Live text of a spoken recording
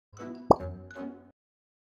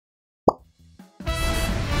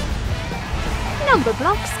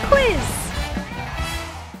Numberblocks quiz!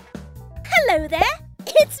 Hello there,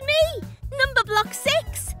 it's me, Numberblock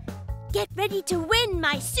 6. Get ready to win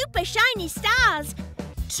my super shiny stars.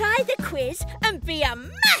 Try the quiz and be a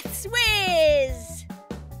maths whiz!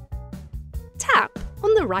 Tap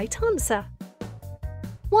on the right answer.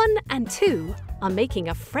 1 and 2 are making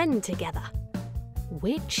a friend together.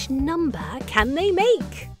 Which number can they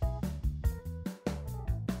make?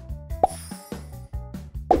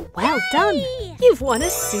 Well done! Yay! You've won a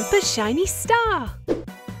super shiny star.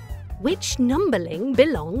 Which numberling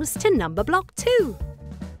belongs to Numberblock 2?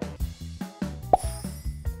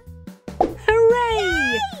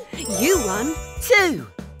 Hooray! Yay! You won 2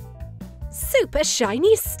 super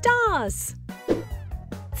shiny stars.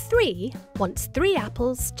 3 wants 3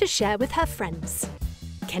 apples to share with her friends.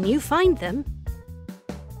 Can you find them?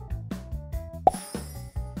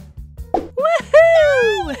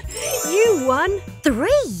 Woohoo! You won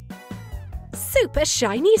 3 super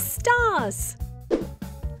shiny stars.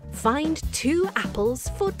 Find 2 apples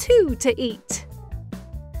for 2 to eat.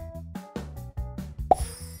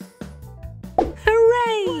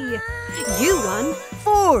 Hooray! Wow! You won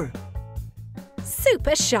 4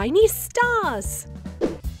 super shiny stars.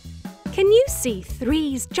 Can you see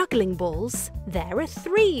 3's juggling balls? There are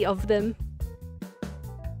 3 of them.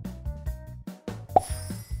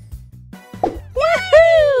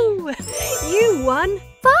 Woohoo! You won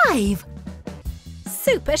 5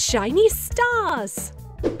 super shiny stars.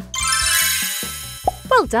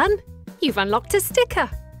 Well done! You've unlocked a sticker.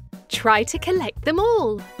 Try to collect them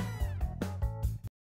all.